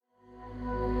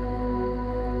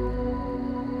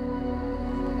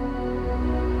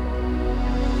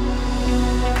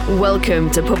Welcome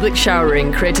to Public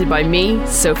Showering, created by me,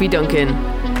 Sophie Duncan.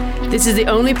 This is the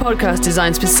only podcast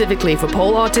designed specifically for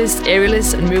pole artists,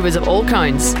 aerialists, and movers of all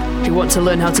kinds who want to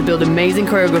learn how to build amazing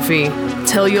choreography,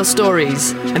 tell your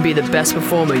stories, and be the best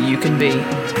performer you can be.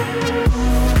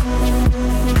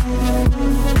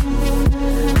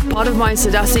 Part of my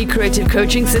Sadasi creative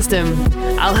coaching system,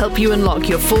 I'll help you unlock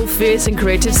your full fierce and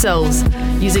creative selves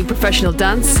using professional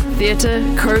dance, theatre,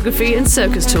 choreography and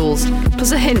circus tools,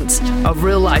 plus a hint of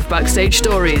real life backstage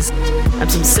stories and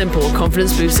some simple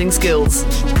confidence boosting skills.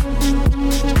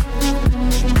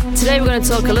 Today we're going to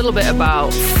talk a little bit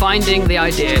about finding the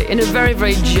idea in a very,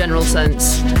 very general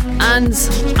sense, and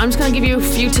I'm just going to give you a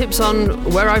few tips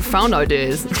on where I've found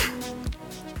ideas.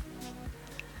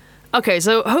 Okay,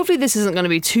 so hopefully this isn't going to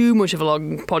be too much of a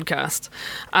long podcast,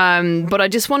 but I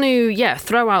just want to,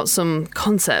 throw out some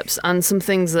concepts and some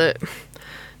things that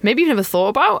maybe you've never thought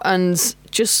about and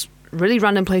just really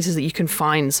random places that you can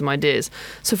find some ideas.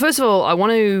 So first of all, I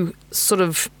want to sort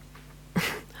of,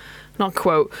 not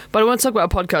quote, but I want to talk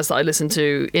about a podcast that I listened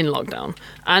to in lockdown.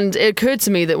 And it occurred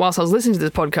to me that whilst I was listening to this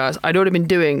podcast, I'd already been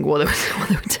doing what they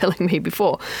were telling me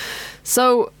before.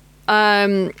 So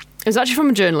it was actually from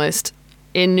a journalist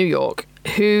in New York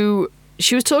who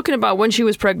she was talking about when she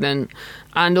was pregnant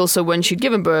and also when she'd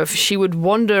given birth, she would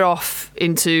wander off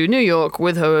into New York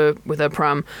with her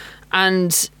pram,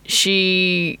 and because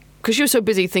she was so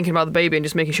busy thinking about the baby and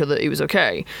just making sure that he was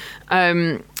okay,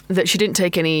 that she didn't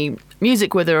take any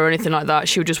music with her or anything like that.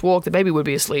 She would just walk, the baby would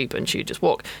be asleep and she'd just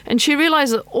walk, and she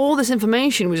realized that all this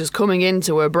information was just coming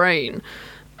into her brain,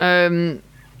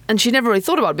 and she'd never really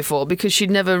thought about it before because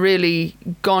she'd never really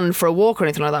gone for a walk or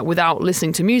anything like that without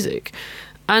listening to music.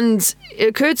 And it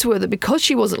occurred to her that because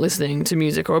she wasn't listening to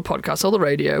music or a podcast or the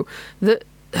radio, that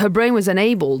her brain was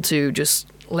unable to just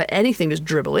let anything just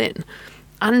dribble in.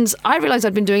 And I realised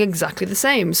I'd been doing exactly the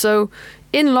same. So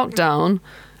in lockdown,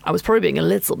 I was probably being a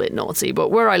little bit naughty,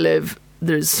 but where I live,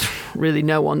 there's really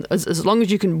no one. As long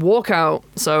as you can walk out.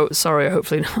 So sorry,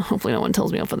 hopefully no one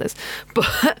tells me off for this.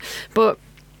 But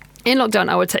in lockdown,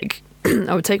 I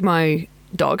would take my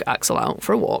dog Axel out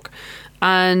for a walk,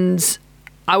 and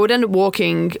I would end up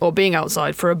walking or being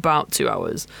outside for about 2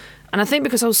 hours. And I think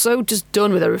because I was so just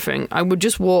done with everything, I would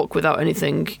just walk without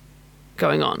anything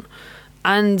going on.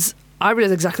 And I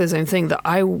realized exactly the same thing, that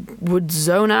I would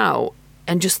zone out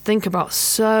and just think about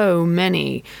so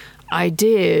many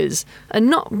ideas, and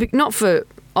not for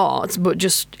art, but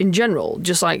just in general,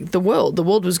 just like the world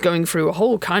was going through a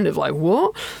whole kind of like,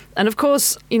 what? And of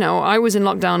course, I was in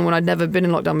lockdown when I'd never been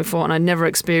in lockdown before, and I'd never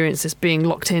experienced this being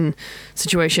locked in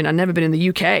situation. I'd never been in the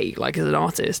UK, like, as an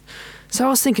artist. So I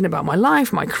was thinking about my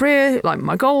life, my career, like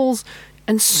my goals,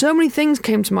 and so many things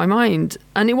came to my mind.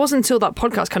 And it wasn't until that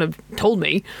podcast kind of told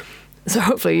me, so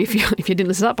hopefully if you didn't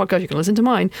listen to that podcast, you can listen to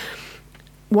mine.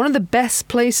 One of the best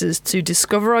places to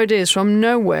discover ideas from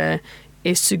nowhere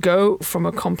is to go from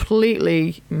a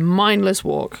completely mindless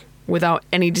walk without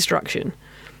any distraction.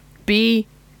 Be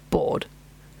bored.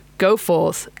 Go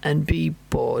forth and be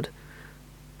bored.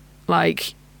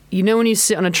 Like, when you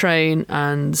sit on a train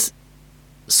and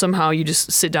somehow you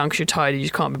just sit down because you're tired and you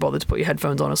just can't be bothered to put your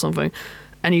headphones on or something,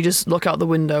 and you just look out the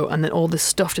window and then all this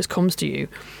stuff just comes to you.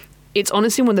 It's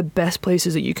honestly one of the best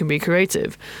places that you can be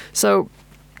creative. So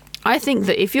I think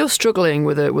that if you're struggling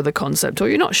with a concept, or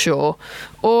you're not sure,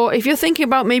 or if you're thinking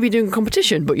about maybe doing a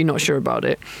competition but you're not sure about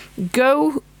it,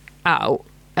 go out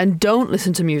and don't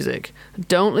listen to music.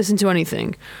 Don't listen to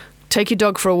anything. Take your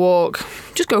dog for a walk.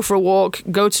 Just go for a walk.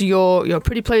 Go to your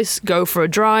pretty place. Go for a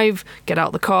drive. Get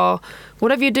out the car.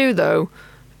 Whatever you do, though,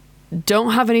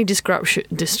 don't have any distractions,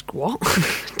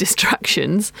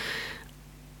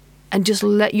 and just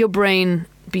let your brain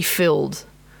be filled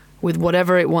with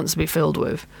whatever it wants to be filled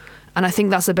with. And I think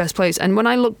that's the best place. And when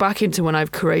I look back into when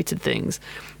I've created things,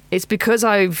 it's because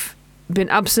I've been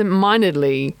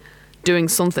absent-mindedly doing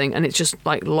something and it's just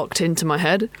like locked into my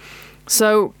head.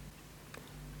 So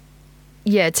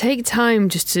take time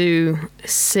just to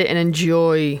sit and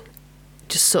enjoy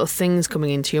just sort of things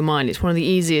coming into your mind. It's one of the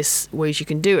easiest ways you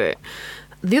can do it.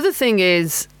 The other thing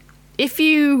is, if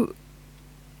you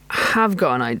have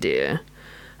got an idea,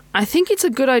 I think it's a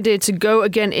good idea to go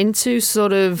again into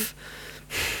sort of,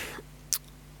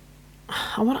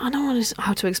 I don't know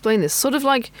how to explain this, sort of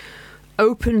like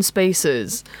open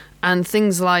spaces and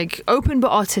things like open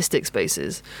but artistic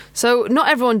spaces. So not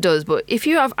everyone does, but if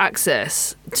you have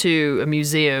access to a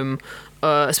museum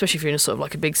especially if you're in a sort of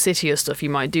like a big city or stuff, you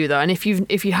might do that. And if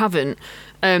you haven't,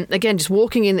 again, just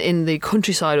walking in the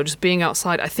countryside or just being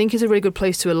outside, I think is a really good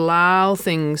place to allow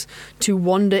things to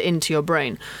wander into your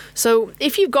brain. So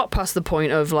if you've got past the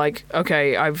point of like,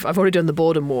 okay, I've already done the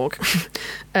boredom walk,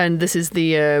 and this is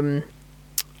the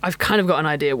I've kind of got an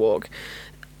idea walk.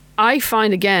 I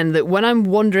find again that when I'm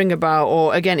wandering about,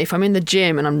 or again if I'm in the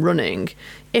gym and I'm running,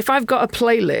 if I've got a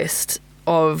playlist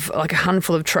of like a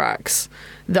handful of tracks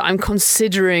that I'm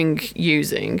considering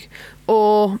using,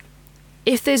 or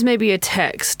if there's maybe a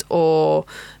text or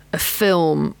a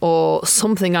film or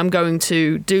something I'm going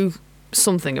to do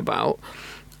something about,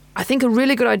 I think a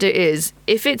really good idea is,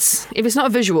 if it's not a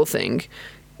visual thing,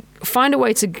 find a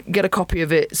way to get a copy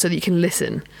of it so that you can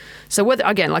listen. So whether,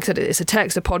 again, like I said, it's a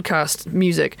text, a podcast,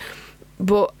 music,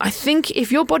 but I think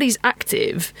if your body's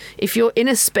active, if you're in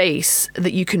a space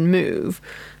that you can move,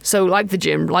 so like the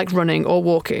gym, like running or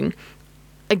walking,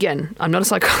 again, I'm not a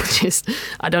psychologist,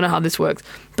 I don't know how this works,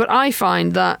 but I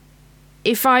find that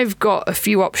if I've got a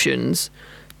few options,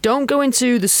 don't go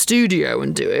into the studio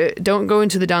and do it. Don't go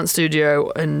into the dance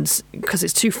studio and because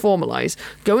it's too formalized.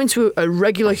 Go into a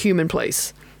regular human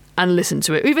place and listen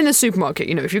to it. Even the supermarket,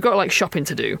 if you've got like shopping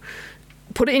to do,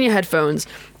 put it in your headphones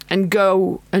and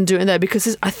go and do it in there,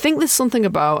 because I think there's something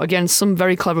about, again, some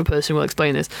very clever person will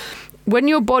explain this, when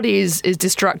your body is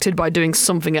distracted by doing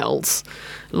something else,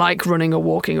 like running or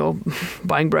walking or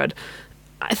buying bread,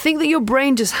 I think that your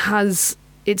brain just has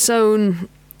its own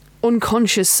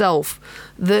unconscious self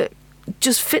that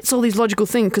just fits all these logical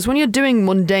things. Because when you're doing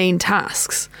mundane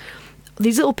tasks,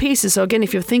 these little pieces, so again,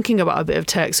 if you're thinking about a bit of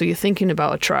text or you're thinking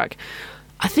about a track,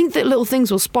 I think that little things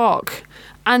will spark.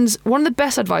 And one of the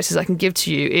best advices I can give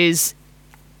to you is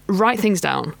write things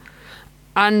down.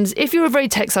 And if you're a very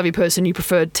tech-savvy person, you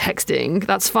prefer texting,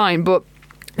 that's fine. But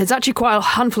there's actually quite a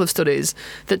handful of studies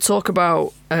that talk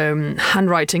about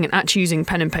handwriting and actually using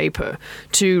pen and paper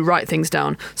to write things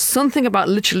down. Something about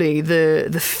literally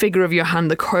the figure of your hand,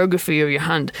 the choreography of your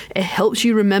hand, it helps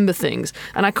you remember things.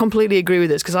 And I completely agree with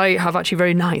this because I have actually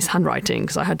very nice handwriting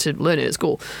because I had to learn it at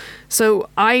school. So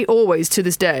I always, to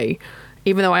this day,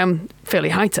 even though I am fairly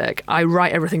high-tech, I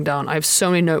write everything down. I have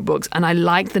so many notebooks, and I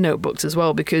like the notebooks as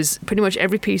well because pretty much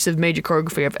every piece of major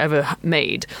choreography I've ever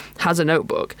made has a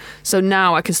notebook. So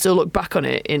now I can still look back on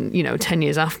it in, 10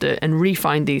 years after and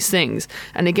refine these things.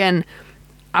 And again,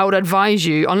 I would advise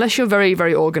you, unless you're very,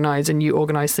 very organized and you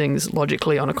organize things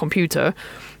logically on a computer,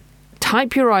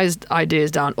 type your ideas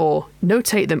down or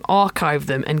notate them, archive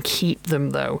them, and keep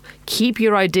them, though. Keep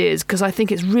your ideas, because I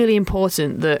think it's really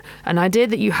important that an idea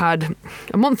that you had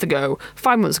a month ago,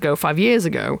 5 months ago, 5 years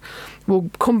ago,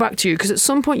 will come back to you, because at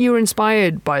some point you were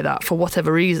inspired by that for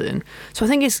whatever reason. So I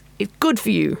think it's good for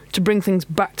you to bring things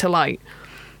back to light.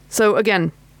 So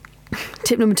again,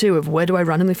 tip number 2 of where do I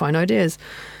randomly find ideas?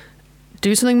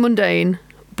 Do something mundane,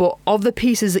 but of the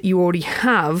pieces that you already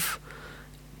have,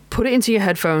 put it into your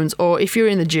headphones, or if you're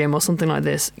in the gym or something like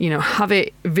this, have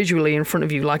it visually in front of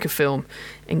you like a film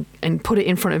and put it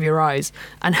in front of your eyes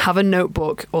and have a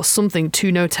notebook or something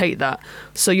to notate that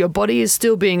so your body is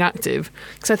still being active.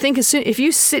 Because I think if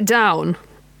you sit down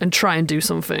and try and do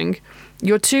something,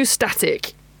 you're too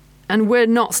static. And we're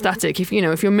not static. If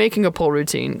you're making a pull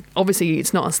routine, obviously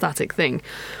it's not a static thing.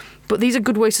 But these are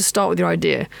good ways to start with your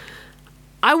idea.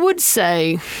 I would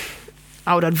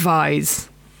advise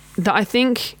that I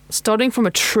think starting from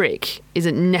a trick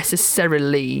isn't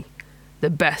necessarily the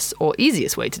best or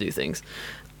easiest way to do things.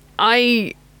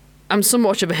 I am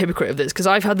somewhat of a hypocrite of this because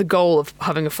I've had the goal of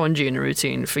having a fungee in a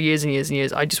routine for years and years and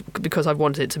years. Because I've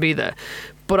wanted it to be there.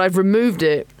 But I've removed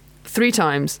it 3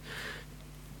 times.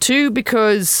 2,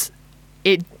 because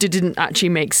it didn't actually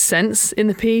make sense in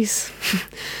the piece.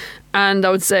 And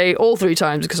I would say all 3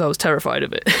 times because I was terrified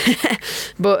of it.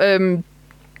 But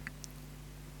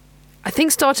I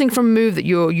think starting from a move that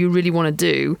you really want to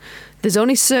do, there's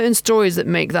only certain stories that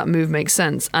make that move make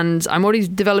sense. And I'm already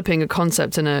developing a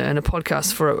concept and a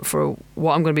podcast for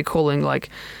what I'm going to be calling like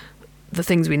the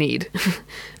things we need.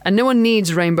 And no one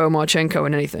needs Rainbow Marchenko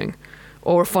in anything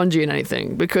or a fungee in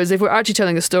anything, because if we're actually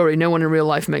telling a story, no one in real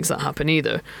life makes that happen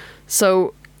either.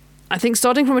 So I think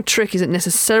starting from a trick isn't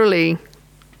necessarily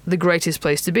the greatest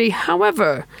place to be.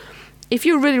 However, if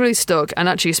you're really, really stuck, and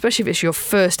actually, especially if it's your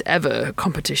first ever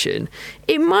competition,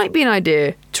 it might be an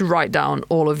idea to write down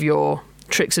all of your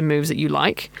tricks and moves that you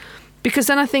like. Because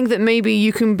then I think that maybe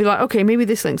you can be like, okay, maybe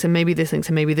this links, and maybe this links,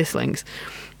 and maybe this links.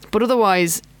 But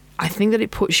otherwise, I think that it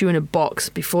puts you in a box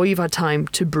before you've had time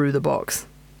to brew the box,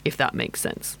 if that makes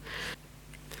sense.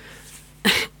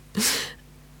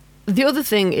 The other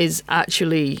thing is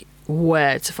actually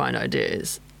where to find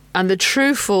ideas. And the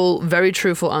very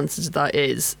truthful answer to that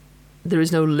is, there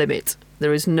is no limit.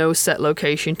 There is no set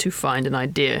location to find an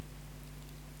idea.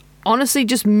 Honestly,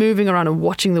 just moving around and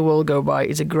watching the world go by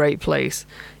is a great place.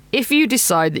 If you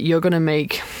decide that you're going to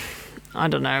make, I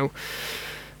don't know,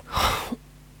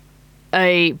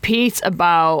 a piece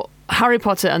about Harry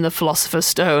Potter and the Philosopher's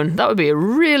Stone, that would be a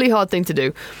really hard thing to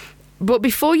do. But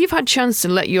before you've had a chance to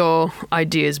let your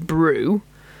ideas brew,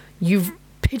 you've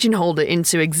pigeonholed it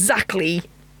into exactly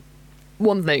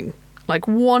one thing, like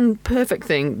one perfect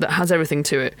thing that has everything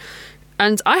to it.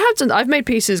 And I've made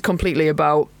pieces completely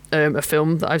about a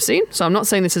film that I've seen, so I'm not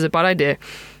saying this is a bad idea,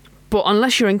 but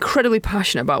unless you're incredibly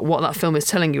passionate about what that film is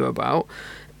telling you about,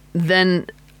 then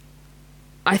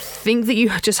I think that you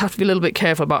just have to be a little bit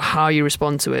careful about how you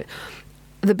respond to it.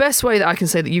 The best way that I can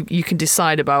say that you can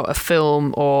decide about a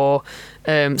film or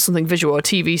something visual or a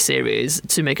TV series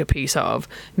to make a piece out of,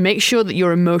 make sure that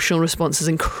your emotional response is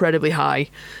incredibly high,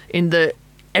 in that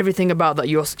everything about that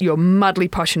you're madly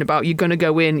passionate about. You're going to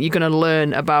go in, you're going to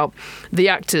learn about the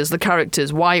actors, the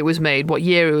characters, why it was made, what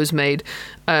year it was made,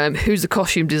 who's the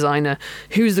costume designer,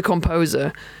 who's the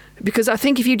composer. Because I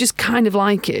think if you just kind of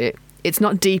like it, it's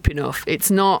not deep enough, it's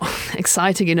not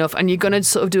exciting enough, and you're going to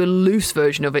sort of do a loose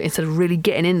version of it instead of really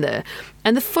getting in there.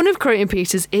 And the fun of creating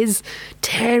pieces is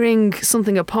tearing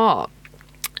something apart.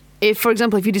 If, for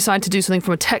example, if you decide to do something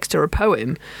from a text or a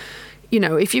poem, you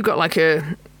know, if you've got like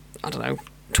a, I don't know,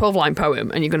 12-line poem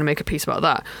and you're going to make a piece about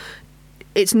that,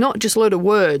 it's not just a load of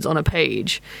words on a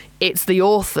page. It's the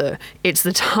author, it's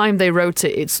the time they wrote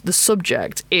it, it's the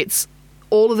subject, it's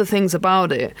all of the things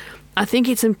about it. I think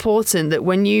it's important that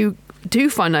when you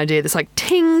do find an idea that's like,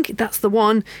 ting, that's the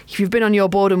one. If you've been on your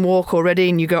boredom walk already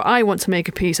and you go, I want to make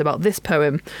a piece about this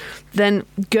poem, then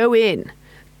go in,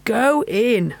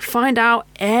 find out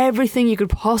everything you could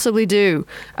possibly do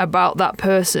about that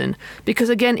person. Because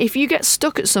again, if you get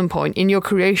stuck at some point in your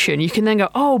creation, you can then go,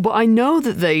 oh, but I know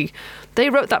that they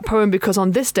wrote that poem because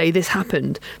on this day this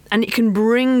happened. And it can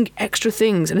bring extra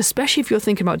things. And especially if you're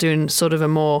thinking about doing sort of a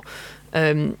more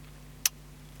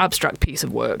abstract piece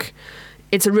of work,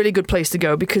 it's a really good place to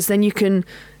go, because then you've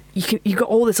got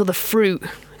all this other fruit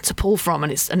to pull from,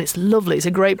 and it's lovely. It's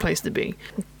a great place to be.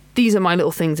 These are my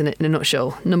little things in a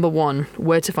nutshell. Number 1,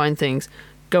 where to find things.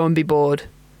 Go and be bored.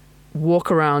 Walk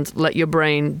around. Let your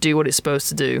brain do what it's supposed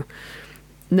to do.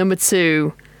 Number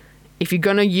 2, if you're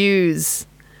going to use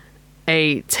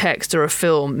a text or a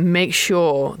film, make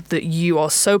sure that you are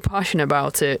so passionate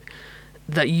about it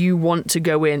that you want to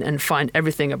go in and find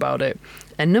everything about it.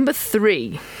 And number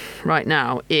 3 right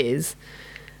now is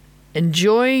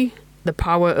enjoy the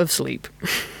power of sleep.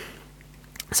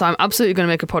 So I'm absolutely going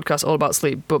to make a podcast all about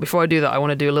sleep. But before I do that, I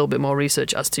want to do a little bit more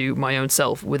research as to my own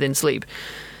self within sleep.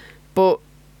 But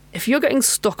if you're getting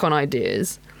stuck on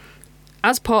ideas,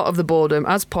 as part of the boredom,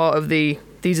 as part of these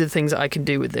are the things that I can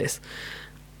do with this,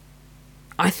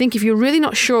 I think if you're really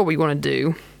not sure what you want to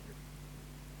do,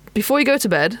 before you go to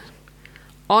bed,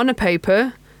 on a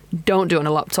paper, don't do it on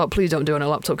a laptop. Please don't do it on a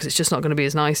laptop, because it's just not going to be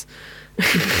as nice.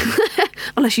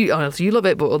 unless you love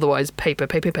it, but otherwise, paper.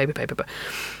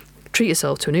 Treat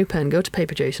yourself to a new pen, go to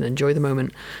Paper Jason, enjoy the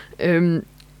moment. On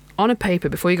a paper,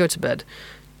 before you go to bed,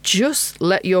 just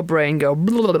let your brain go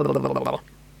blah, blah, blah, blah, blah,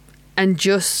 and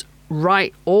just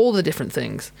write all the different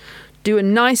things. Do a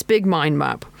nice big mind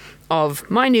map of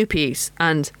my new piece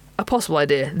and a possible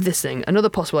idea, this thing, another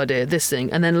possible idea, this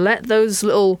thing, and then let those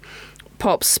little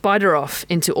pops spider off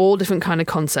into all different kind of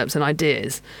concepts and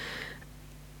ideas,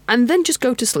 and then just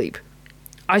go to sleep.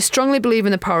 I strongly believe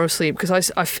in the power of sleep,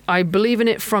 because I believe in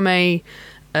it from a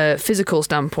physical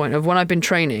standpoint of when I've been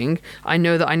training, I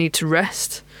know that I need to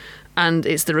rest, and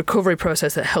it's the recovery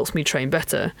process that helps me train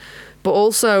better. But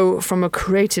also from a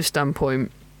creative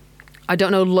standpoint, I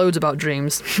don't know loads about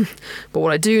dreams, but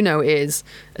what I do know is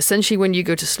essentially when you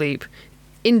go to sleep,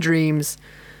 in dreams,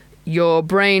 your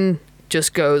brain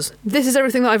just goes, this is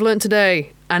everything that I've learned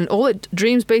today. And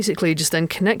dreams basically just then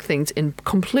connect things in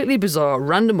completely bizarre,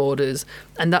 random orders.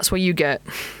 And that's where you get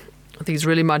these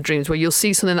really mad dreams, where you'll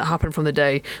see something that happened from the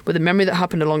day with a memory that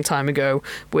happened a long time ago,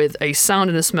 with a sound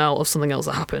and a smell of something else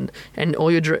that happened. And all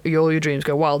your dreams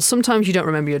go wild. Sometimes you don't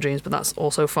remember your dreams, but that's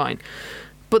also fine.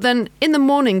 But then in the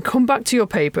morning, come back to your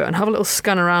paper and have a little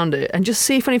scan around it and just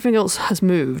see if anything else has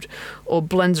moved or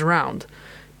blends around.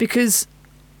 Because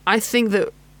I think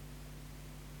that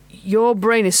your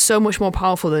brain is so much more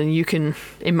powerful than you can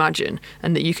imagine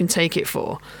and that you can take it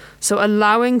for. So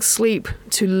allowing sleep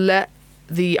to let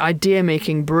the idea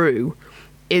making brew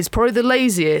is probably the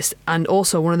laziest and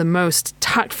also one of the most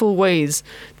tactful ways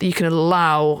that you can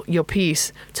allow your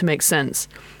piece to make sense.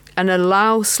 and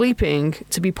allow sleeping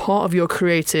to be part of your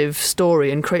creative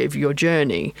story and creative your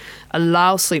journey.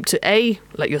 Allow sleep to A,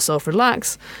 let yourself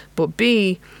relax, but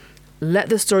B, let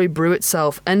the story brew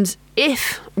itself. And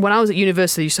when I was at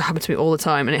university, it used to happen to me all the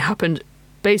time, and it happened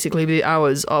basically the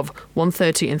hours of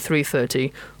 1:30 and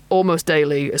 3:30, almost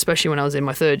daily, especially when I was in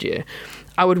my third year.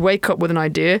 I would wake up with an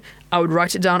idea, I would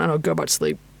write it down, and I would go back to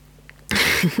sleep.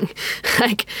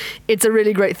 Like, it's a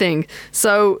really great thing.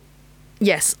 So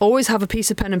yes, always have a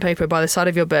piece of pen and paper by the side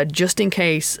of your bed just in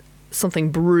case something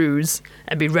brews,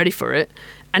 and be ready for it.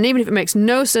 And even if it makes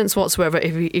no sense whatsoever,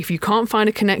 if you can't find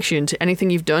a connection to anything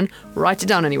you've done, write it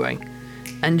down anyway.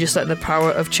 And just let the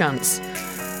power of chance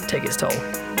take its toll.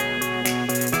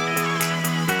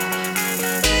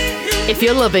 If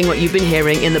you're loving what you've been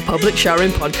hearing in the Public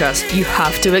Showering podcast, you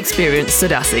have to experience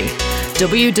Sadassi.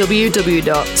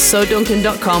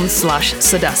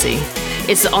 www.soduncan.com/Sadassi.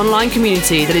 It's the online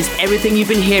community that is everything you've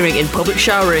been hearing in public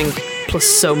showering, plus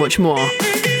so much more.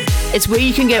 It's where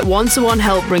you can get one-to-one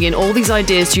help bringing all these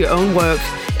ideas to your own work.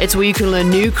 It's where you can learn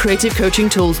new creative coaching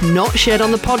tools not shared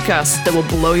on the podcast that will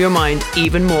blow your mind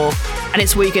even more. And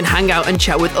it's where you can hang out and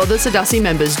chat with other Sadassi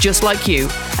members just like you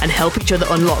and help each other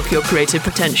unlock your creative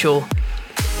potential.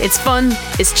 It's fun,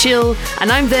 it's chill, and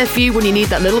I'm there for you when you need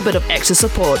that little bit of extra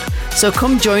support. So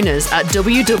come join us at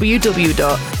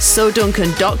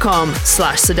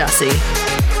www.soduncan.com/Sadassi.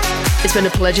 It's been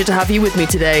a pleasure to have you with me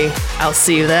today. I'll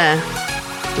see you there.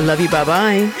 Love you,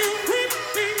 bye-bye.